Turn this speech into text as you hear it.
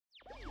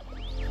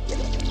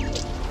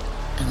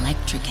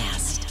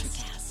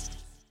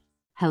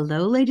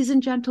Hello, ladies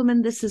and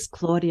gentlemen. This is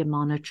Claudia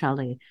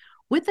Monacelli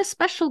with a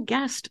special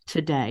guest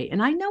today.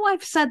 And I know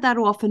I've said that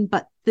often,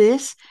 but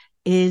this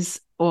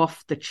is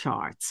off the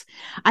charts.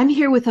 I'm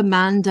here with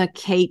Amanda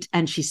Kate,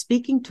 and she's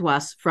speaking to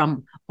us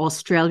from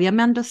Australia.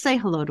 Amanda, say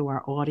hello to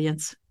our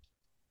audience.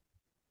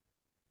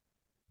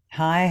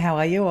 Hi, how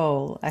are you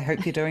all? I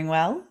hope you're doing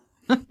well.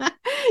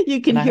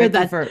 You can And I hear hope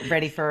that. you're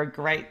ready for a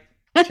great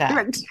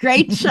chat.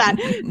 Great shot.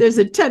 There's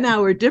a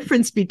 10-hour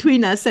difference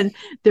between us, and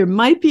there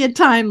might be a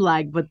time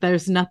lag, but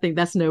there's nothing.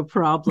 That's no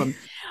problem.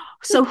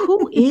 So,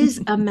 who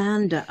is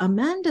Amanda?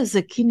 Amanda's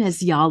a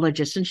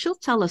kinesiologist, and she'll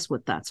tell us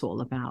what that's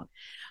all about,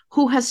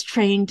 who has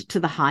trained to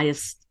the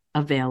highest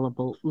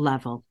available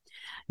level,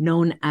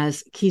 known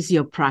as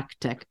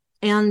chiropractic,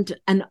 and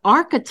an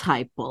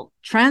archetypal,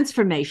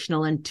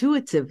 transformational,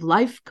 intuitive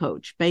life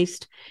coach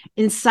based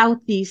in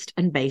Southeast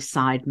and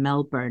Bayside,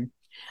 Melbourne.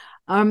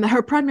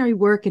 Her primary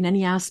work in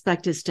any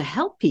aspect is to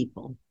help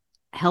people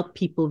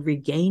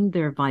regain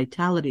their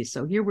vitality.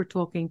 So here we're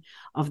talking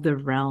of the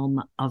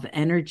realm of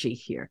energy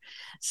here,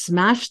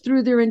 smash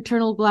through their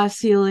internal glass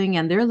ceiling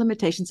and their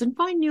limitations and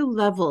find new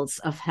levels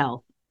of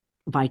health,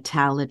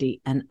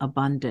 vitality, and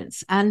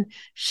abundance. And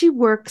she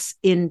works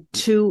in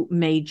two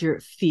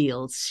major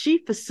fields.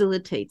 She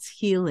facilitates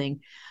healing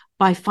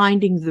by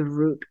finding the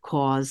root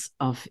cause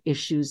of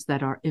issues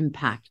that are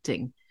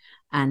impacting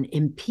and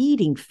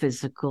impeding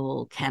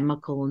physical,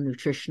 chemical,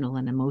 nutritional,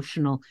 and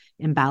emotional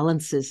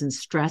imbalances and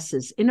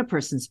stresses in a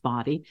person's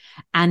body.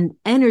 And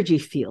energy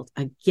field,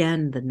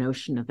 again, the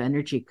notion of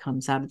energy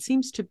comes out. It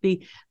seems to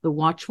be the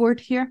watchword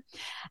here.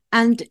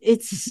 And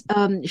it's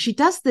she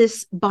does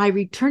this by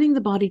returning the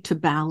body to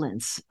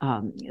balance.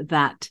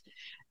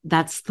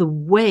 That's the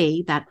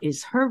way, that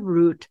is her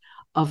route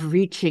of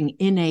reaching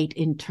innate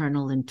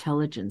internal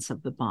intelligence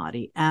of the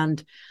body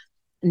and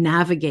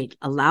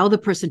allow the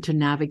person to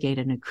navigate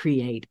and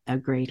create a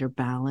greater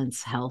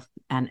balance, health,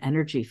 and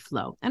energy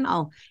flow. And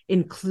I'll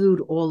include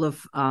all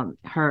of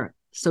her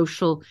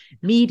social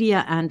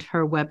media and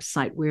her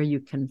website where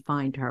you can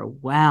find her.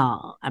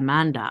 Well,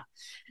 Amanda,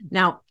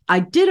 now I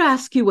did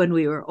ask you when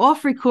we were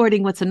off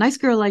recording, what's a nice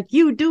girl like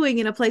you doing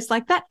in a place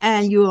like that?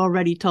 And you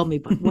already told me,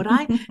 but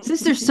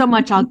since there's so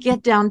much, I'll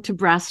get down to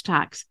brass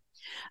tacks.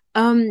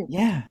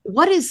 Yeah.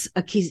 What is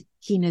a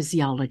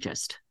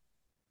kinesiologist?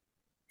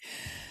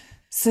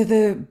 So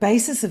the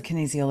basis of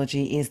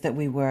kinesiology is that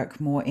we work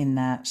more in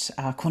that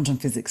quantum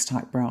physics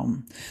type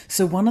realm.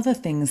 So one of the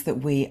things that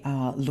we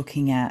are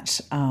looking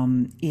at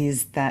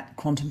is that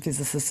quantum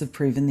physicists have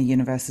proven the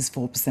universe is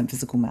 4%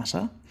 physical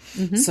matter.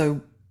 Mm-hmm.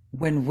 So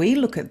when we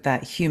look at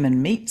that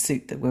human meat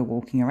suit that we're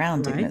walking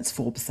around in, it's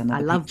 4% of the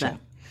That picture.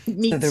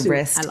 meat so the suit.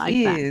 rest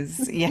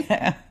is,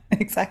 yeah,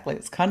 exactly.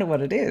 It's kind of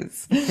what it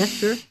is.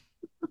 Sure.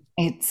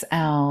 It's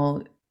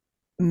our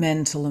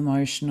mental,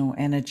 emotional,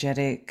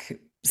 energetic,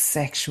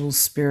 sexual,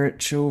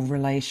 spiritual,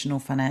 relational,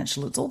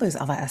 financial. It's all those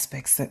other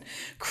aspects that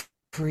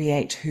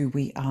create who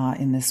we are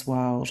in this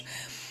world.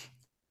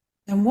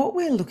 And what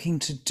we're looking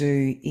to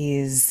do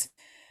is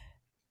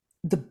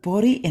the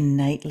body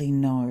innately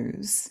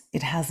knows,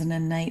 it has an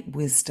innate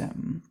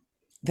wisdom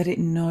that it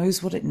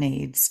knows what it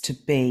needs to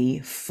be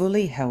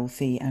fully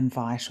healthy and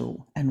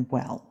vital and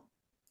well.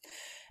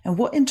 And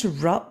what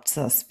interrupts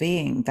us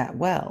being that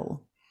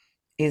well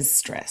is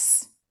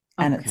stress.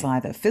 And it's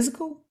either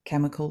physical,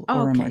 chemical,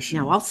 or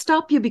emotional. Now I'll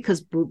stop you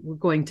because we're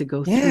going to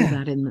go through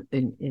that in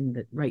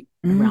the right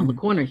around the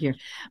corner here.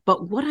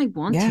 But what I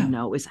want to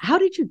know is, how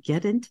did you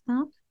get into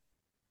that?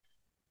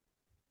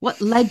 What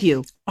led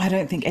you? I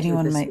don't think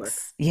anyone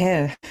makes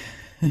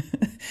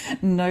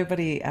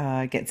nobody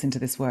gets into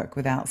this work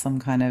without some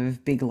kind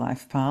of big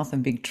life path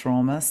and big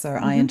trauma. So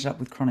I ended up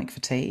with chronic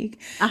fatigue,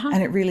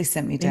 and it really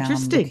sent me down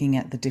looking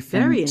at the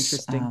different. Very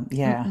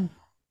interesting.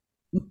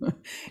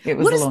 It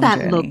was what a does long that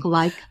journey. look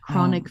like,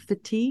 chronic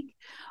fatigue?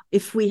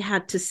 If we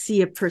had to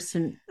see a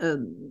person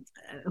who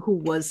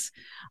was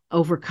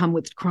overcome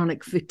with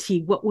chronic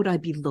fatigue, what would I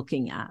be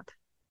looking at?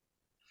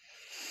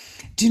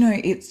 Do you know,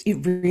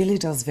 it really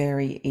does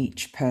vary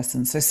each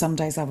person. So some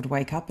days I would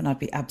wake up and I'd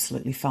be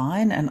absolutely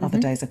fine, and other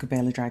days I could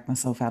barely drag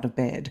myself out of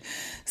bed.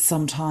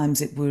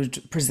 Sometimes it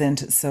would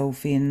present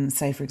itself in,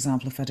 say, for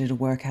example, if I did a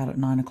workout at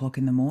 9 o'clock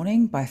in the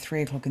morning, by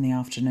 3 o'clock in the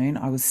afternoon,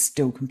 I was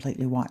still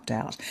completely wiped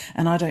out.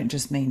 And I don't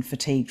just mean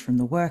fatigued from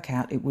the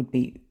workout, it would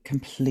be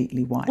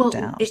completely wiped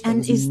out.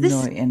 And there was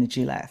no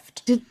energy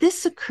left. Did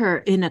this occur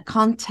in a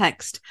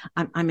context?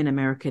 I'm an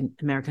American.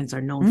 Americans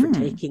are known for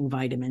taking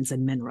vitamins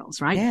and minerals,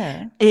 right?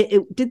 Yeah.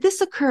 Did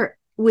this occur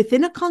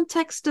within a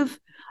context of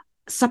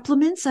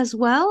supplements as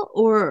well,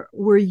 or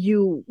were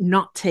you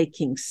not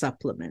taking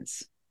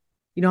supplements?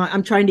 You know,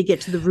 I'm trying to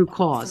get to the root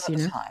cause.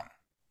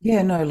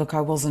 Yeah, no, look,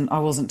 I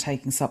wasn't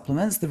taking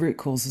supplements. The root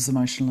cause was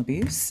emotional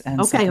abuse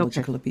and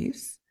psychological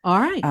abuse. All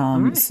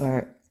right.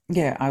 So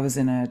yeah, I was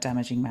in a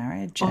damaging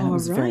marriage and it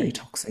was very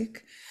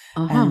toxic.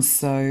 And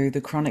so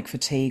the chronic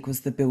fatigue was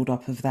the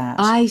build-up of that.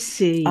 I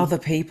see. Other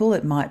people,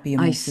 it might be a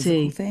more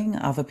physical thing.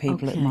 Other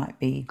people, it might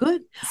be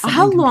good.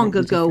 How long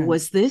ago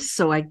was this?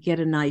 So I get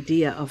an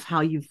idea of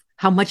how you've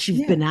how much you've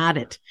Yeah. been at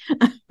it.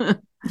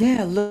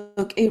 Yeah,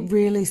 look, it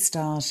really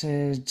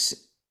started,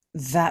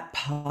 that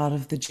part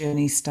of the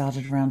journey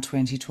started around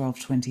 2012,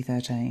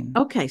 2013.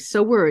 Okay,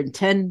 so we're in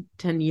 10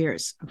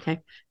 years. Okay,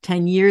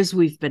 10 years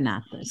we've been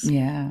at this.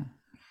 Yeah.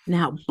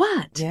 Now,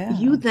 but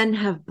you Yeah. then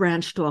have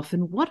branched off,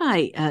 and what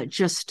I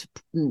just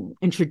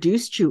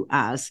introduced you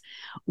as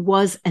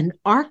was an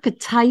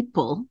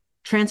archetypal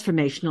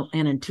transformational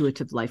and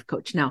intuitive life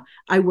coach. Now,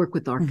 I work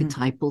with Hmm.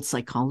 archetypal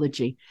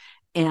psychology,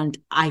 and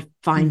I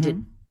find it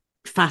Hmm.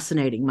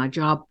 fascinating. My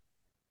job,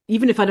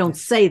 even if I don't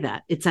Yeah. say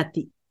that, it's at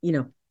the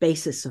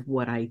basis of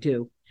what I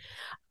do.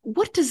 How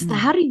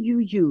Mm. do you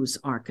use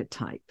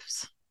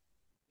archetypes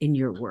in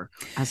your work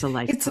as a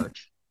life It's a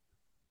coach?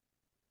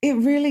 It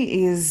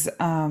really is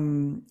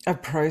a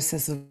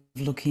process of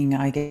looking,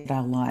 I get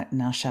our light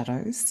and our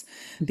shadows.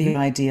 Mm-hmm. The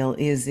ideal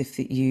is if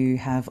that you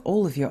have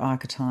all of your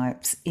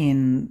archetypes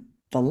in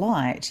the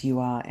light, you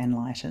are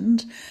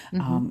enlightened.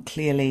 Mm-hmm.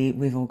 Clearly,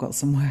 we've all got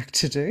some work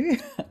to do,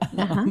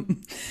 Uh-huh.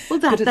 um, Well,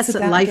 but it's that's a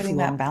about getting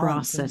that lifelong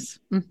balance. And process.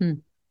 Mm-hmm.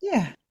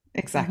 yeah, Mm-hmm.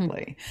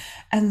 exactly.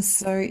 And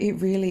so it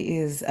really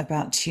is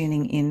about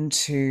tuning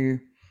into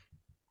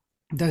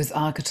those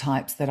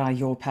archetypes that are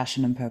your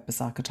passion and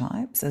purpose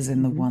archetypes, as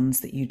in the Mm-hmm.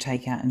 ones that you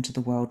take out into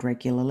the world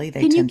regularly.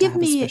 They Can you tend to give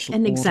have a me special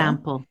an order.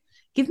 example?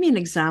 Give me an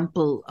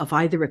example of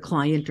either a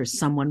client or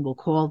someone, we'll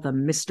call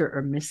them Mr.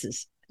 or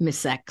Mrs.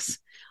 Miss X.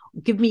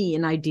 Give me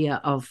an idea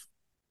of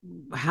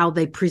how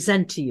they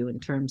present to you in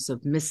terms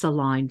of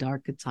misaligned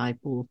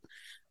archetypal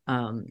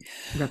um,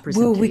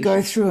 Well, we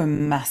go representation. through a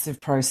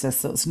massive process,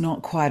 so it's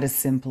not quite as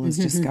simple as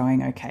just Mm-hmm.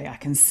 going, okay, I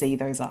can see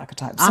those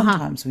archetypes. Uh-huh.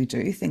 Sometimes we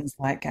do things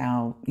like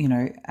our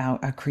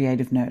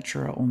creative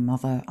nurturer or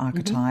mother Mm-hmm.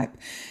 archetype.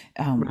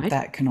 Right.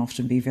 That can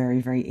often be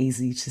very, very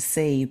easy to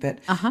see. But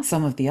Uh-huh.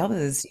 some of the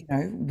others,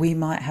 we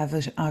might have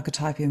an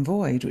archetype in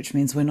void, which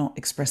means we're not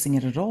expressing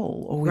it at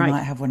all. Or we Right.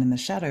 might have one in the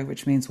shadow,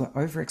 which means we're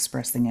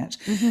overexpressing it.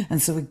 Mm-hmm.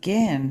 And so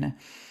again,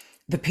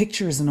 the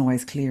picture isn't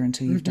always clear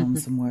until you've done Mm-hmm.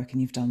 some work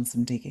and you've done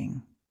some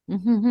digging.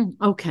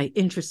 Mm-hmm. Okay,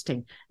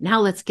 interesting. Now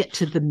let's get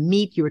to the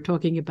meat. You were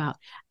talking about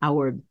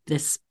our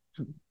this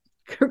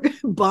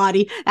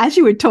body as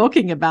you were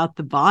talking about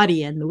the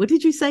body, and what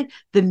did you say,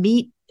 the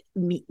meat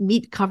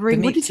The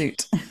covering, what meat did you,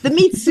 suit. the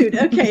meat suit.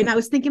 Okay, and I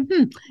was thinking,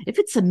 if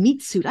it's a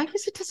meat suit, I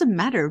guess it doesn't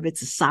matter if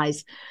it's a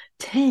size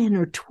 10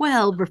 or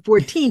 12 or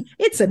 14,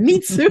 it's a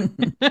meat suit.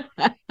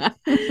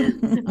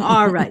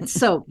 All right,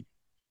 so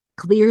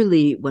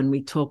clearly when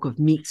we talk of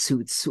meat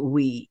suits,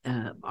 we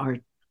are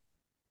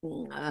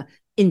uh,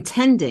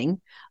 intending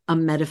a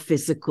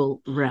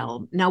metaphysical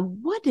realm. Now,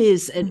 what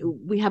is, and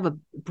we have a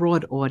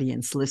broad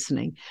audience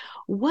listening,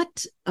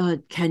 what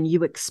can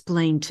you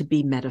explain to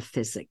be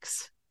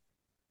metaphysics?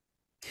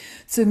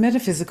 So,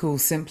 metaphysical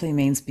simply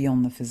means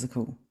beyond the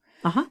physical.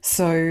 Uh-huh.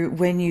 So,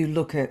 when you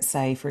look at,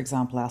 say, for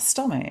example, our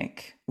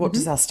stomach, what Mm-hmm.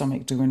 does our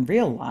stomach do in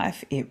real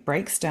life? It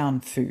breaks down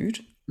food,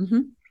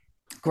 Mm-hmm.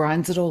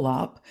 grinds it all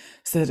up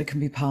so that it can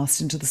be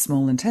passed into the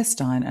small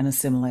intestine and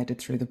assimilated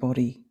through the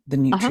body, the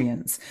Uh-huh.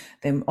 nutrients.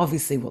 Then,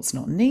 obviously, what's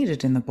not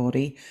needed in the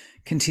body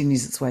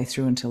continues its way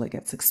through until it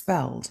gets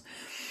expelled.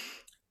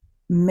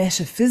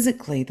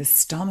 Metaphysically, the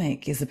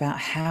stomach is about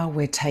how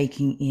we're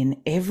taking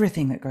in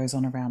everything that goes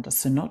on around us.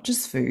 So, not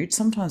just food,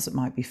 sometimes it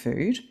might be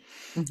food,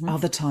 Mm-hmm.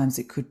 other times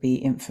it could be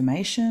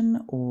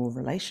information or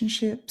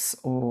relationships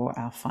or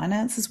our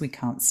finances. We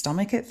can't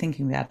stomach it,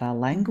 thinking about our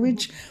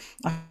language.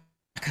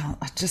 Mm-hmm.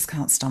 I just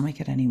can't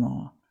stomach it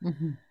anymore.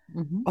 Mm-hmm.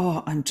 Mm-hmm.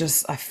 Oh,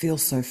 I feel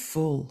so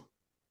full.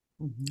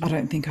 I Mm-hmm.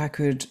 don't think I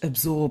could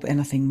absorb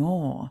anything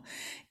more.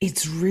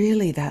 It's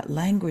really that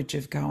language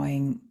of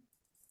going,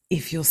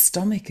 if your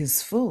stomach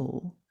is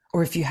full,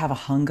 or if you have a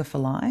hunger for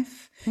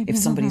life, if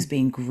somebody's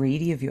being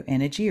greedy of your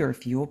energy, or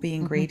if you're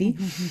being greedy.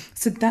 Mm-hmm.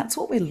 So that's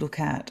what we look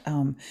at.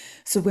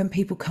 So when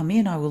people come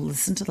in, I will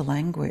listen to the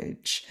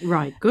language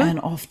Right. and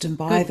Good. often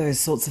by Good. those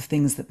sorts of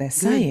things that they're Good.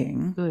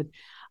 saying, Good. get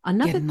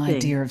Another an thing,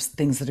 idea of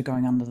things that are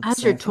going under the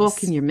as you're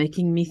talking, surface. you're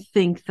making me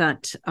think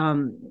that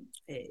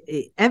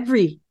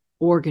every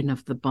organ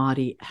of the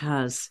body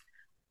has,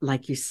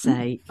 like you Mm,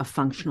 say, a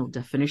functional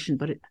definition,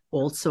 but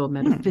also a mm,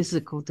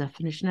 metaphysical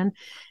definition.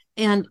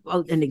 And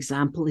well, an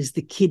example is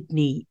the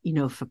kidney.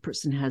 If a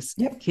person has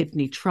yep.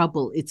 kidney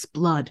trouble, it's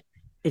blood.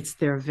 It's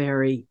their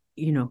very,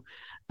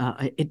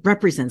 it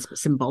represents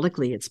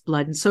symbolically it's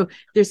blood. And so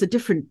there's a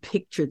different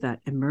picture that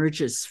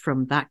emerges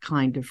from that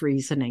kind of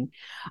reasoning.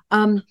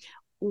 Um,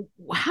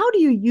 how do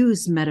you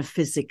use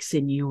metaphysics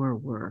in your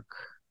work?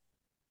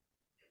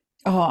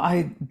 Oh,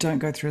 I don't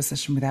go through a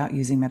session without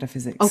using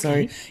metaphysics. So,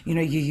 Okay, you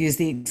use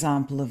the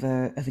example of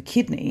a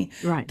kidney.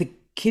 right. The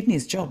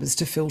kidney's job is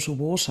to filter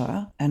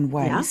water and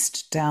Yeah.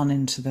 waste down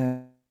into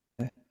the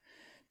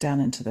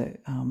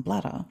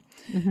bladder,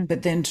 Mm-hmm.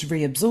 but then to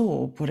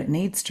reabsorb what it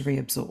needs to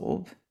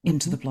reabsorb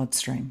into Mm-hmm. the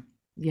bloodstream.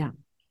 Yeah.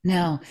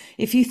 Now,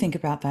 if you think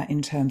about that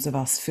in terms of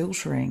us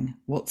filtering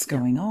what's Yeah.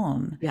 going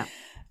on, Yeah.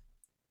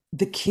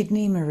 the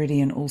kidney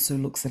meridian also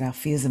looks at our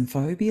fears and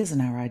phobias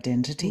and our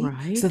identity. So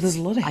Right. there's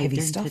a lot of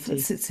heavy stuff that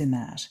Identity. sits in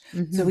that. So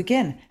Mm-hmm.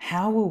 again,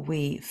 how are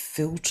we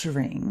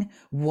filtering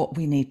what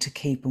we need to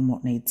keep and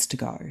what needs to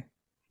go?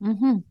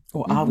 Mm-hmm.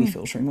 Or are we Mm-hmm.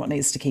 filtering what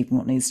needs to keep and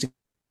what needs to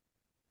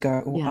go?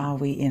 Or Yeah. are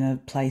we in a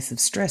place of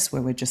stress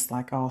where we're just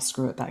like, oh,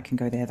 screw it, that can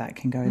go there, that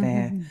can go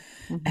there,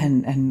 Mm-hmm.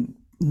 Mm-hmm. and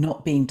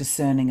not being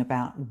discerning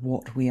about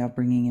what we are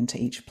bringing into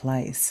each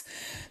place.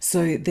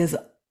 So there's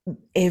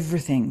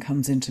everything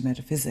comes into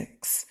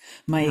metaphysics.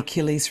 My Yeah.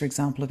 Achilles, for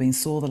example, have been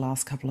sore the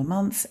last couple of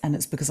months, and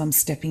it's because I'm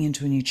stepping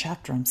into a new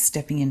chapter. I'm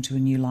stepping into a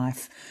new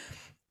life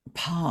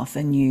path,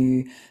 a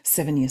new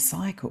 7-year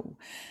cycle.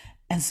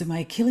 And so my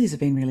Achilles have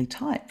been really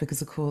tight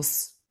because, of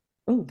course,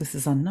 oh, this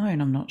is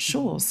unknown. I'm not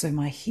sure. Mm-hmm. So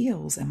my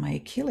heels and my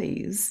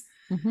Achilles,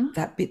 Mm-hmm.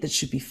 that bit that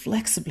should be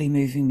flexibly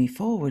moving me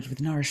forward with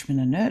nourishment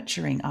and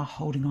nurturing, are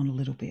holding on a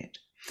little bit.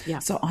 Yeah.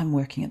 So I'm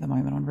working at the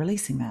moment on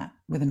releasing that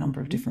with a number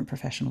of Mm-hmm. different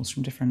professionals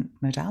from different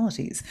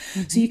modalities. So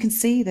Mm-hmm. you can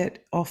see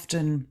that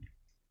often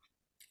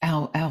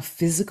our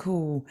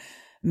physical,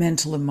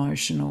 mental,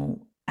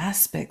 emotional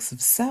aspects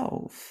of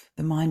self,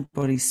 the mind,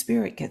 body,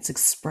 spirit, gets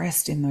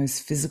expressed in those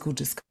physical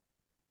discomforts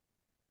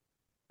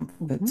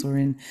Mm-hmm. or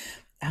in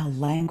our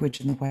language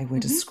and the way we're Mm-hmm.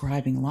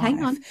 describing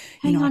Hang life. on. You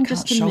Hang know, I on can't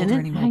just a shoulder minute.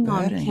 any more Hang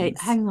on, Kate.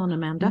 burdens. Hang on,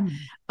 Amanda.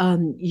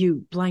 Mm,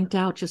 You blanked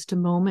out just a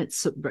moment.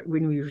 So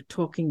when we were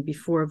talking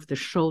before of the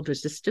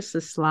shoulders, it's just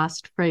this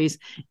last phrase.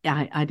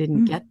 I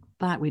didn't mm. get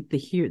that with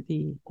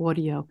the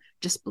audio.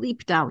 Just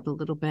bleeped out a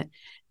little bit.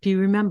 Do you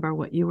remember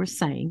what you were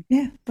saying?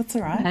 Yeah, that's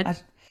all Go right.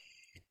 ahead.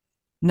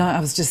 No, I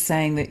was just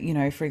saying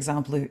that, for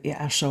example,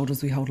 our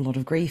shoulders, we hold a lot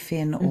of grief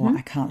in, or Mm-hmm.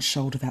 I can't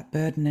shoulder that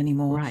burden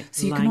anymore. Right.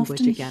 So you can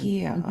Language often again.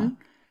 Mm-hmm. hear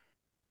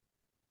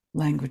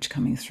language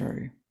coming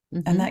through.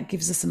 And Mm-hmm. that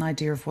gives us an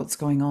idea of what's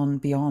going on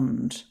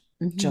beyond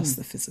Mm-hmm. just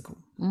the physical.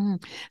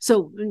 Mm.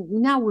 So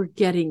now we're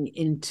getting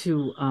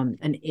into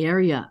an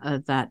area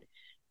that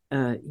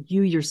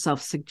you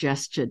yourself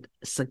suggested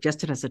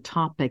as a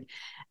topic,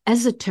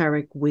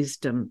 esoteric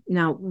wisdom.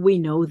 Now we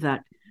know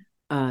that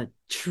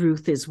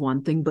truth is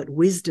one thing, but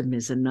wisdom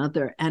is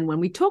another. And when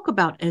we talk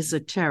about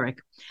esoteric,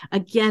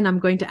 again, I'm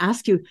going to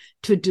ask you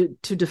to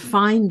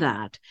define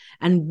that.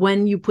 And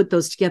when you put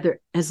those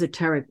together,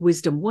 esoteric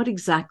wisdom, what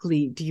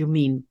exactly do you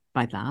mean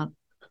by that?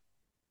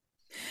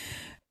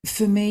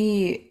 For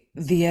me,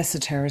 the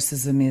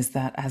esotericism is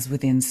that as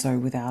within, so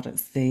without.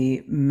 It's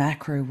the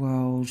macro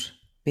world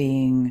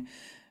being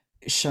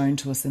shown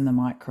to us in the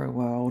micro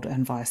world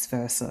and vice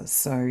versa.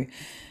 So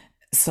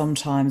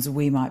sometimes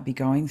we might be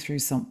going through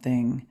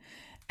something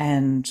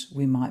and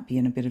we might be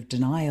in a bit of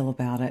denial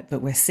about it,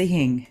 but we're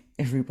seeing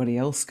everybody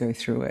else go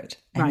through it.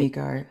 And you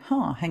Right.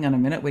 go, hang on a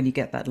minute, when you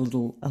get that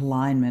little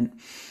alignment.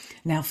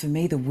 Now, for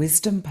me, the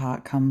wisdom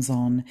part comes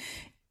on.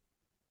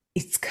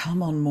 It's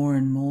come on more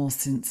and more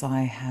since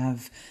I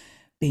have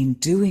been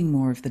doing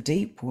more of the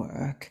deep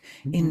work,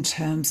 Mm-hmm. in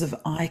terms of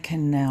I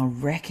can now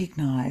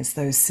recognize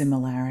those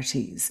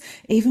similarities.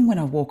 Even when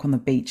I walk on the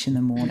beach in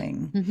the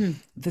morning, Mm-hmm.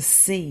 the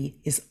sea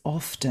is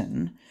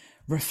often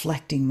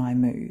reflecting my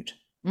mood.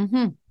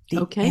 Mm-hmm. The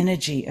Okay.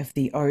 energy of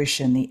the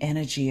ocean, the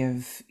energy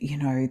of,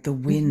 the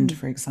wind, Mm-hmm.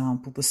 for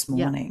example, this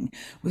Yeah. morning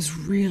was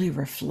really Mm.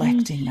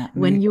 reflecting that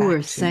When mood you were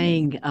back to me.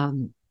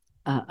 saying,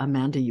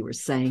 Amanda, you were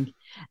saying,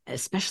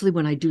 especially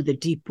when I do the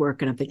deep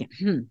work, and I'm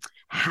thinking,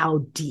 how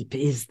deep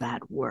is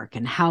that work,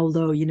 and how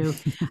low?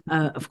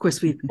 Of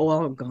course, we've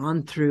all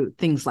gone through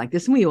things like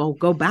this, and we all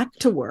go back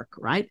to work,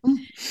 right? Mm,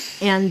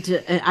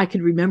 And I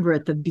can remember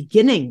at the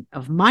beginning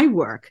of my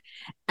work,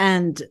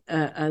 and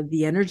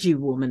the energy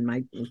woman,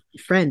 my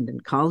friend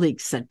and colleague,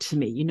 said to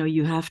me,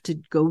 you have to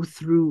go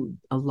through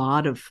a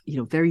lot of,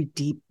 very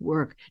deep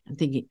work. I'm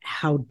thinking,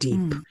 how deep?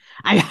 mm.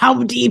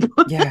 How deep?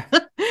 Yeah.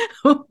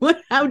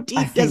 How I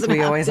deep does think it we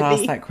have always to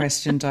ask be? that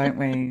question, don't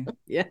we?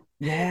 Yeah,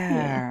 yeah,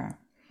 Yeah.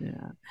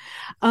 yeah.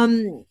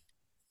 Um,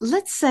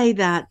 let's say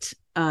that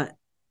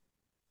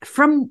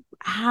from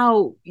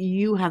how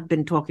you have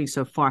been talking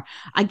so far,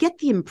 I get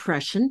the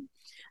impression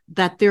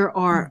that there Mm,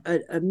 are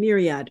a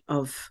myriad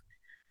of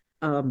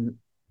um,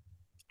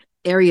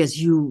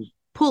 areas you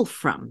pull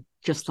from,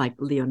 just like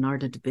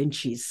Leonardo da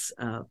Vinci's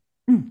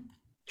mm,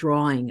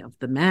 drawing of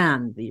the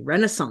man, the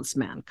Renaissance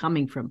man,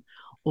 coming from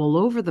all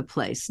over the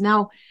place.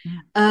 Now,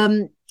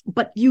 mm,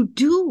 but you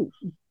do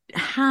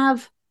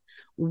have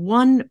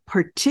one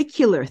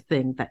particular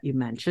thing that you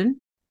mentioned.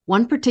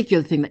 One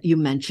particular thing that you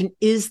mentioned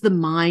is the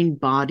mind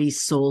body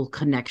soul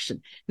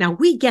connection. Now,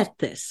 we get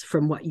this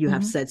from what you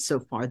have mm, said so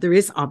far. There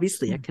is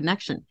obviously a mm.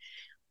 connection,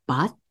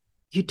 but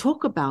you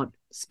talk about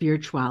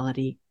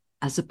spirituality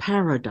as a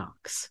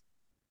paradox.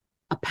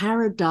 A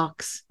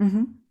paradox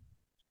Mm-hmm.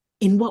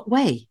 in what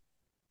way?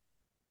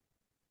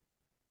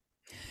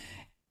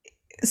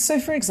 So,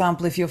 for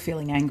example, if you're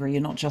feeling angry,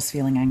 you're not just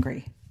feeling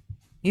angry.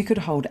 You could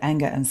hold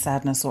anger and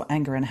sadness, or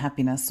anger and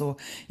happiness, or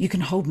you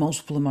can hold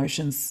multiple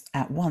emotions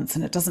at once,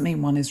 and it doesn't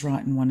mean one is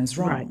right and one is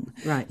Right, wrong.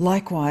 right.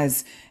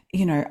 Likewise,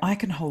 I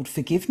can hold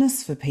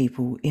forgiveness for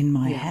people in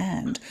my Yeah.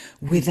 hand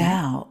Mm-hmm.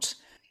 without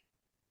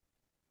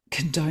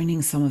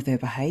condoning some of their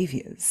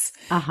behaviors.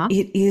 Uh-huh.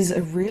 It is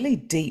a really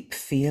deep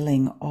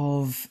feeling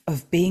of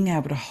being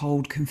able to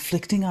hold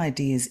conflicting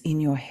ideas in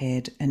your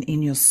head and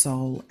in your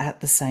soul at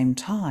the same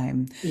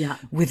time Yeah.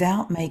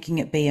 without making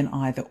it be an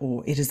either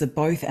or. It is a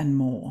both and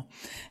more.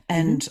 Mm-hmm.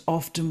 And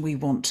often we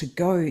want to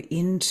go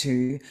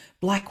into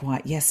black,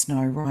 white, yes,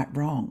 no, right,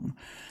 wrong.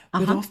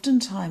 But Uh-huh.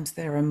 oftentimes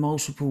there are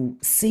multiple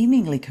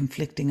seemingly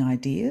conflicting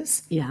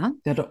ideas Yeah.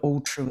 that are all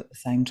true at the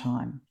same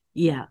time.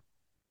 Yeah.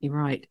 You're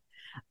right.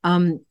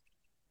 Um,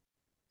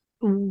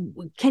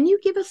 can you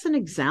give us an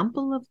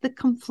example of the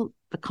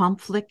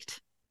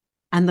conflict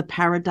and the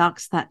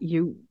paradox that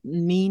you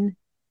mean?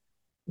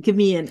 Give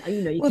me an,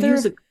 you Well, could there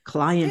use are, a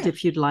client yeah.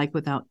 if you'd like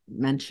without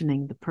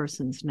mentioning the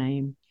person's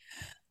name.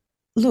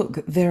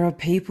 Look, there are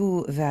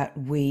people that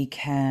we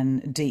can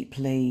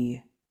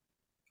deeply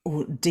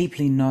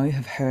know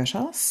have hurt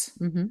us,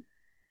 Mm-hmm.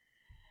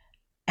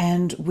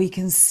 and we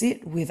can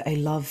sit with a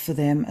love for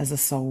them as a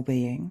soul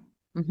being.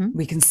 Mm-hmm.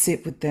 We can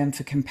sit with them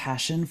for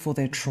compassion for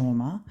their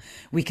trauma.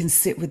 We can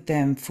sit with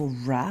them for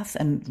wrath,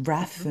 and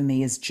wrath Mm-hmm. for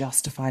me is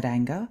justified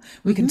anger.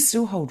 We can Mm-hmm.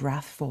 still hold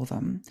wrath for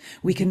them.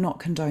 We Mm-hmm. cannot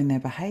condone their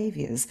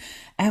behaviors,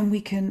 and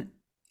we can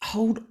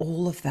hold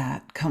all of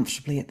that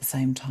comfortably at the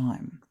same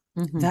time.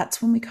 Mm-hmm.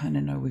 That's when we kind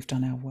of know we've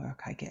done our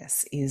work, I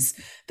guess, is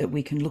that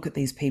we can look at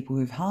these people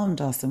who've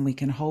harmed us and we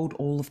can hold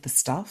all of the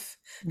stuff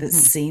that Mm-hmm.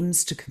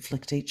 seems to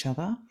conflict each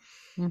other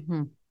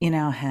Mm-hmm. in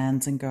our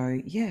hands and go,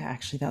 yeah,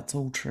 actually, that's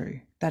all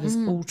true. That is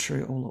Mm. all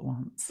true all at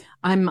once.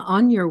 I'm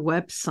on your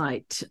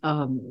website.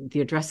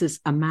 The address is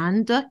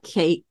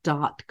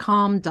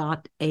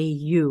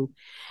amandakate.com.au.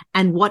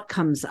 And what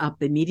comes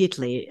up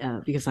immediately,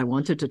 because I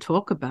wanted to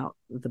talk about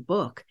the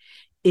book,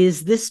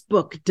 is this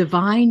book,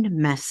 Divine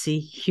Messy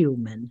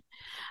Human.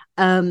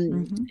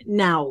 Mm-hmm.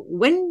 Now,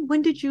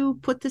 when did you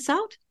put this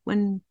out?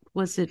 When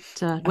was it?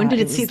 When did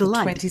It it see was the the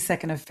light?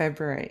 22nd of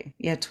February.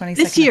 Yeah, This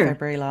 22nd of year.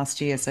 February last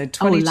year. So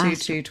Oh, 22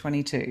 last year. to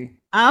 22.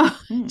 Oh,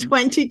 Mm.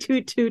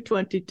 22 to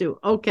 22.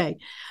 Okay.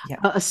 Yeah.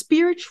 A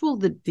spiritual,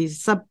 the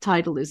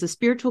subtitle is a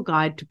spiritual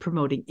guide to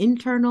promoting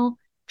internal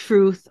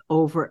truth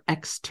over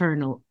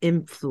external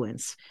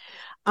influence.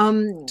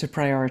 Um, To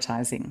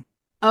prioritizing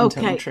internal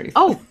okay. truth.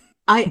 Oh,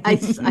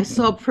 I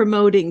saw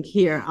promoting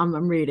here. I'm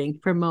reading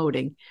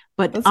promoting,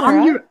 but That's all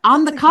right.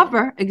 on That's the okay.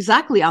 cover,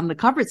 exactly on the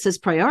cover, it says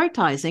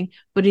prioritizing,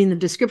 but in the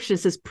description it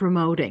says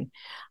promoting.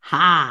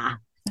 Ha.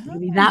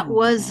 Maybe that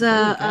was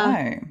Oh,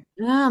 there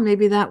you go.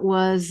 maybe that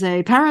was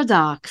a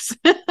paradox.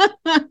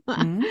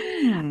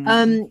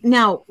 Mm.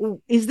 Now,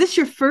 is this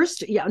your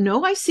first? Yeah,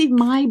 no, I see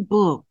my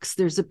books.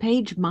 There's a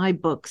page, my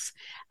books,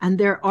 and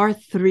there are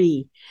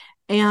three.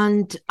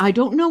 And I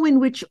don't know in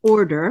which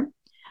order.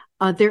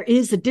 There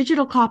is a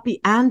digital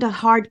copy and a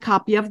hard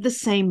copy of the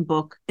same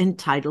book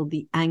entitled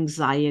The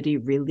Anxiety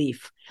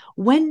Relief.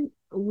 When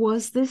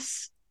was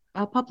this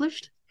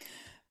published?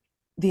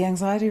 The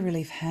Anxiety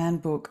Relief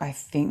Handbook, I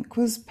think,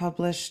 was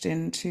published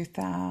in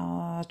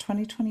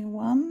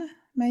 2021, Okay,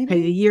 the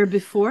maybe. year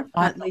before,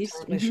 I'm at not least.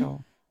 terribly Mm-hmm.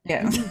 sure.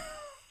 Yeah. Mm-hmm.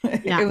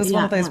 Yeah, It was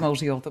one yeah, of those yeah.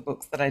 multi-author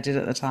books that I did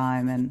at the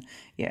time. And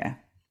yeah.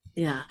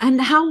 Yeah.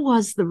 And how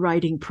was the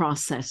writing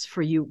process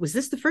for you? Was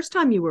this the first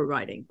time you were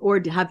writing,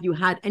 or have you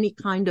had any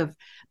kind of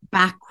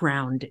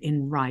background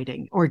in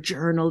writing or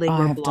journaling I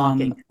or have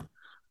blogging? done,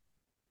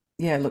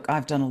 yeah, look,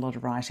 I've done a lot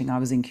of writing. I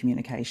was in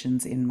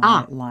communications in my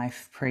Ah,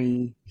 life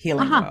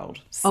pre-healing uh-huh.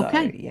 world. So,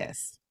 Okay.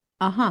 yes.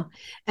 Uh-huh.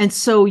 And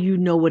so you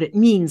know what it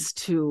means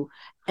to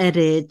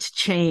edit,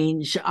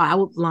 change,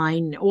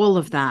 outline, all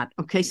of that.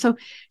 Okay. So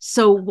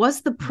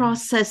was the Yeah.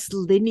 process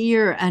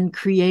linear and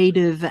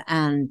creative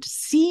and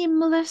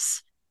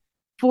seamless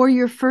for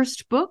your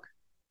first book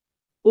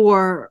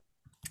or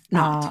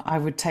not? I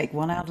would take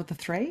one out of the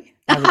three.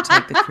 I would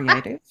take the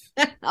creative.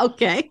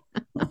 Okay.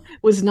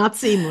 Was not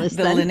seamless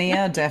The then.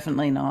 linear,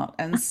 definitely not.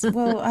 And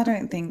well, I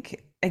don't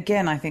think,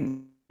 again, I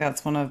think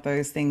that's one of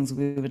those things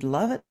we would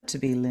love it to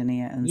be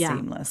linear and Yeah.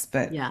 seamless,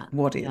 but Yeah.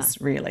 what Yeah.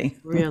 is really?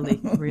 Really,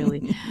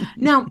 really.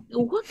 Now,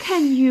 what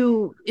can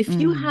you, if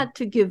you Mm. had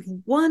to give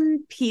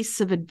one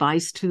piece of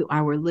advice to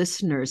our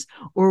listeners,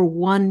 or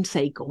one,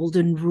 say,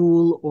 golden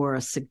rule or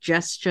a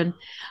suggestion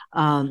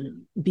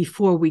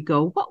before we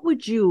go, what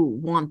would you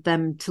want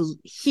them to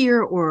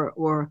hear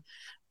or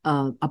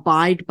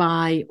abide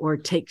by or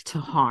take to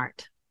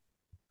heart?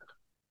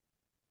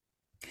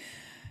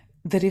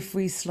 That if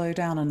we slow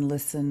down and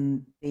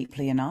listen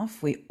deeply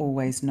enough, we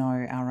always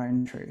know our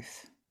own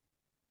truth.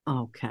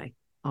 Okay.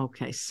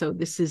 Okay. So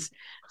this is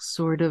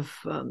sort of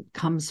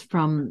comes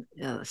from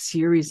a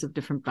series of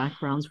different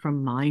backgrounds,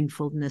 from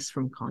mindfulness,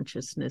 from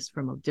consciousness,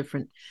 from a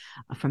different,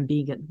 from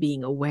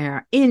being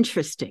aware.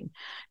 Interesting.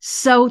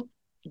 So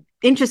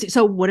interesting.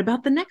 So what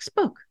about the next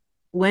book?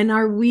 When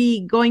are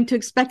we going to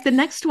expect the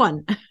next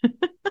one?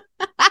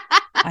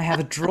 I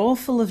have a drawer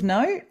full of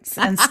notes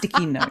and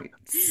sticky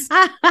notes.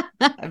 I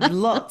have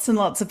lots and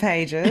lots of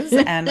pages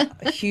and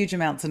huge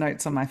amounts of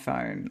notes on my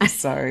phone.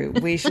 So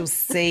we shall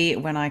see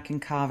when I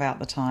can carve out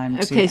the time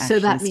to Okay, so actually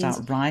that means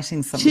start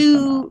writing some of them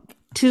two up.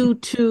 two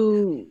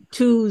two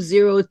two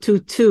zero two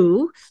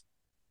two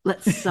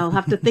I'll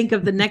have to think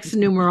of the next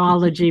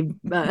numerology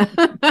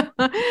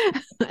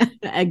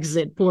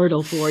exit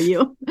portal for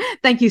you.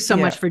 Thank you so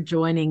much for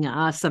joining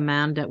us,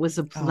 Amanda. It was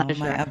a pleasure.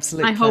 My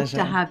absolute I pleasure.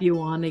 hope to have you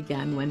on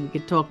again when we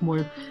could talk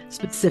more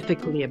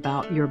specifically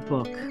about your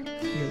book,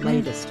 your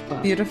latest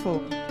book. Beautiful.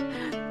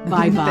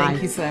 Bye-bye.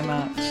 Thank you so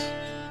much.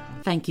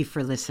 Thank you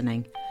for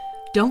listening.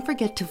 Don't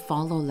forget to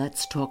follow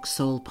Let's Talk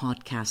Soul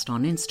Podcast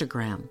on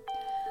Instagram.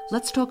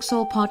 Let's Talk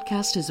Soul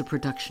Podcast is a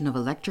production of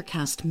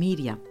Electrocast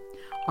Media.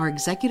 Our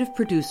executive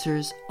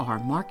producers are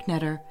Mark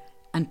Netter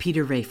and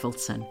Peter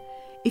Rafelson.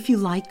 If you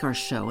like our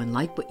show and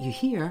like what you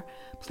hear,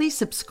 please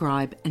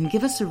subscribe and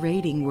give us a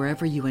rating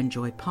wherever you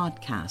enjoy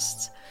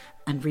podcasts.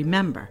 And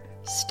remember,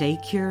 stay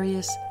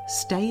curious,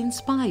 stay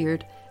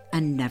inspired,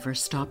 and never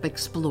stop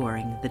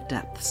exploring the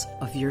depths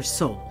of your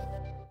soul.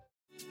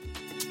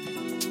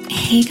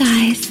 Hey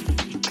guys,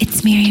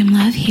 it's Miriam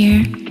Love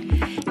here,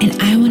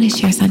 and I want to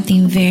share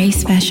something very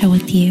special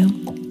with you.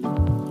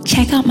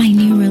 Check out my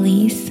new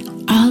release,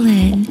 All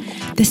In,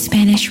 the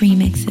Spanish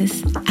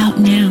remixes, out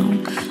now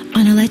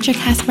on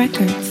Electrocast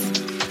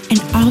Records.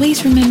 And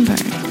always remember,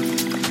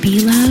 be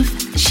love,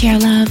 share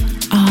love,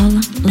 all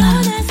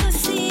love.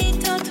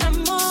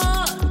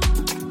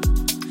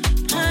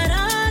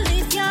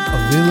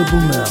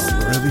 Available now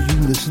wherever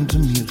you listen to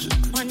music.